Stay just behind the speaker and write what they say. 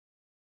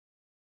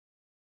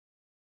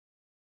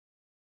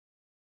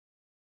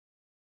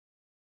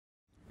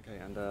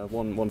And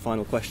one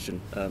final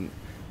question.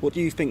 What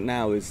do you think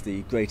now is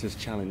the greatest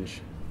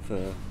challenge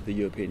for the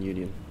European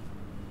Union?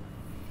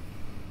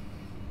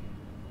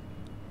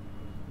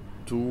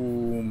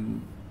 To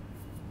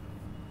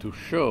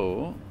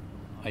show,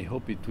 I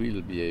hope it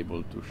will be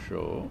able to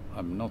show,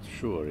 I'm not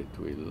sure it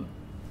will,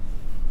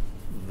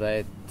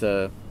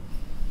 that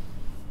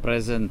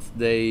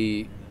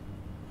present-day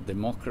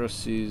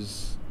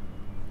democracies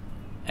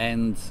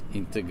and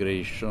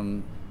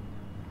integration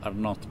are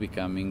not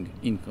becoming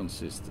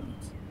inconsistent.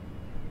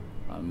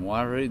 I'm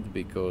worried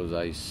because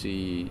I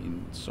see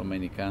in so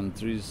many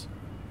countries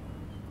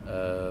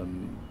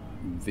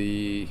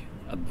the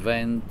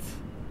advent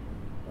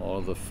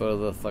or the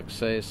further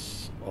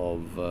success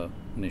of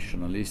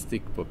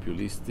nationalistic,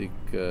 populistic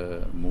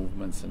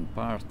movements and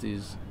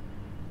parties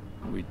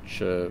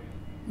which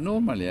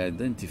normally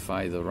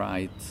identify the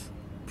right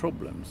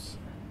problems,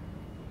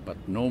 but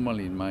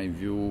normally, in my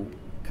view,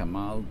 come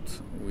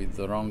out with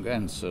the wrong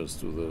answers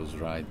to those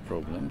right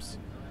problems,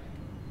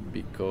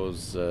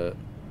 because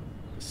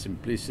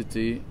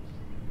simplicity,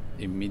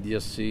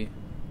 immediacy,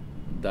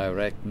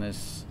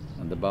 directness,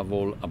 and above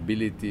all,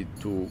 ability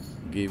to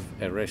give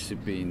a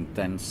recipe in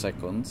 10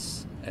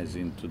 seconds, as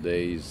in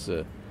today's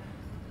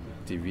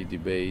TV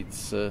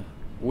debates,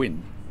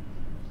 win.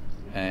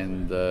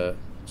 And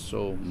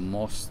so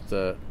most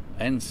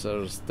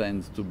answers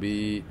tend to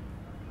be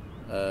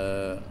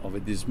of a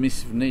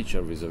dismissive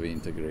nature vis-à-vis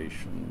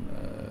integration.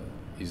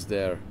 Is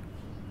there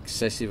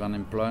excessive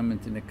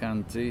unemployment in a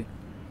country?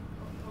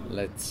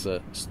 Let's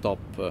stop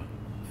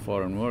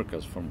foreign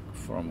workers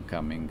from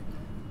coming.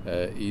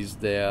 Is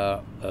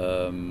there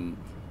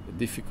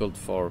difficult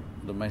for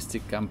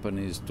domestic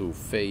companies to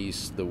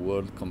face the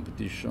world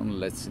competition?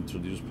 Let's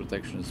introduce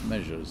protectionist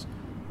measures.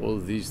 All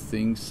these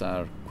things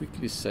are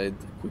quickly said,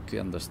 quickly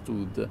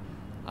understood,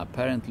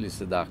 apparently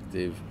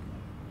seductive.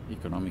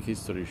 Economic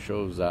history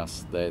shows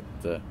us that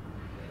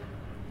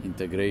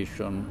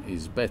integration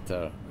is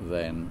better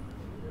than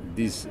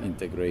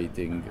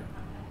disintegrating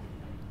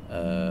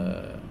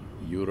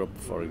Europe,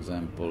 for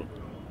example,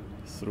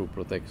 through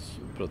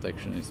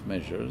protectionist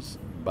measures,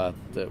 but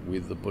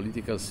with the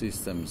political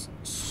systems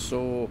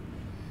so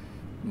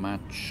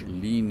much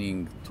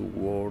leaning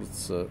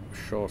towards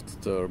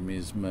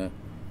short-termism,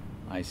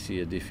 I see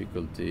a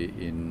difficulty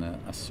in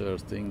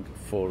asserting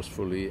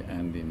forcefully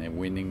and in a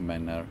winning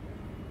manner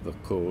the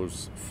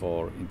cause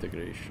for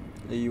integration.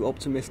 Are you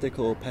optimistic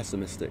or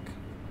pessimistic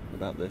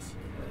about this?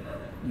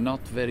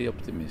 Not very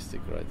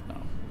optimistic right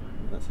now.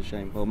 That's a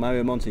shame. Well,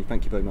 Mario Monti,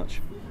 thank you very much.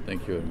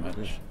 Thank you very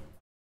much.